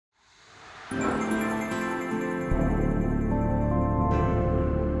Now,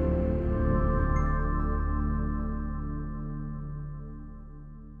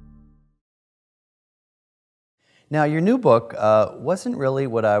 your new book wasn't really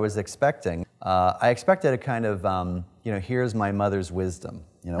what I was expecting. I expected a kind of, here's my mother's wisdom,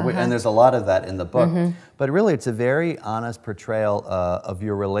 and there's a lot of that in the book. But really, it's a very honest portrayal of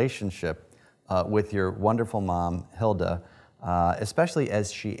your relationship with your wonderful mom, Hilda, especially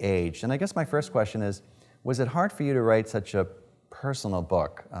as she aged. And I guess my first question is, was it hard for you to write such a personal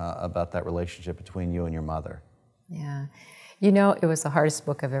book about that relationship between you and your mother? Yeah. It was the hardest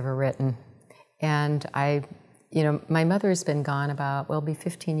book I've ever written. And my mother has been gone it'll be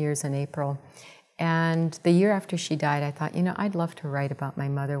 15 years in April. And the year after she died, I thought, I'd love to write about my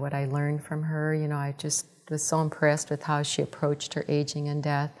mother, what I learned from her. I just was so impressed with how she approached her aging and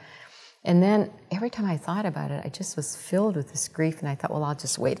death. And then every time I thought about it, I just was filled with this grief. And I thought, well, I'll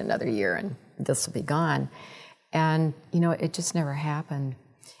just wait another year and this will be gone. And, it just never happened.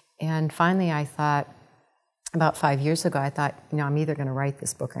 And finally, I thought, about 5 years ago, I thought, I'm either going to write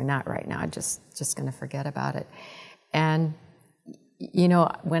this book or not right now. I'm just going to forget about it. And,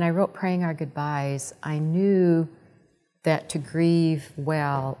 when I wrote Praying Our Goodbyes, I knew that to grieve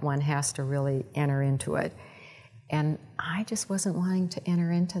well, one has to really enter into it. And I just wasn't wanting to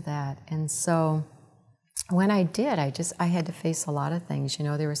enter into that. And so when I did, I had to face a lot of things.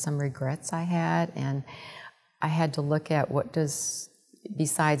 There were some regrets I had, and I had to look at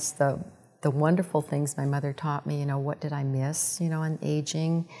besides the wonderful things my mother taught me, what did I miss, in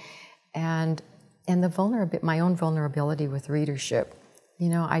aging, and my own vulnerability with readership.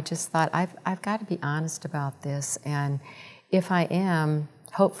 I just thought I've got to be honest about this, and if I am,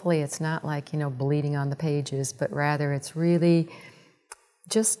 hopefully it's not like bleeding on the pages, but rather it's really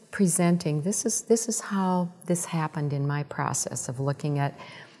just presenting. This is how this happened in my process of looking at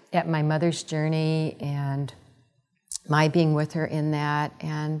my mother's journey and my being with her in that,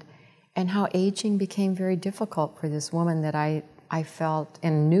 and how aging became very difficult for this woman that I felt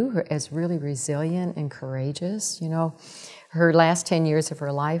and knew her as really resilient and courageous. Her last 10 years of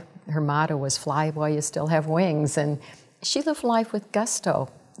her life, her motto was fly while you still have wings. And she lived life with gusto,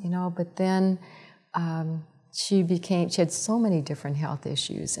 but then she had so many different health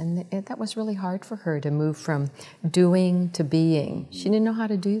issues. And that was really hard for her to move from doing to being. She didn't know how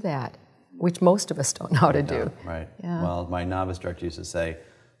to do that, which most of us don't know how to do. Right. Yeah. Well, my novice director used to say,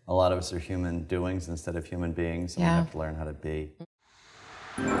 a lot of us are human doings instead of human beings, and we have to learn how to be.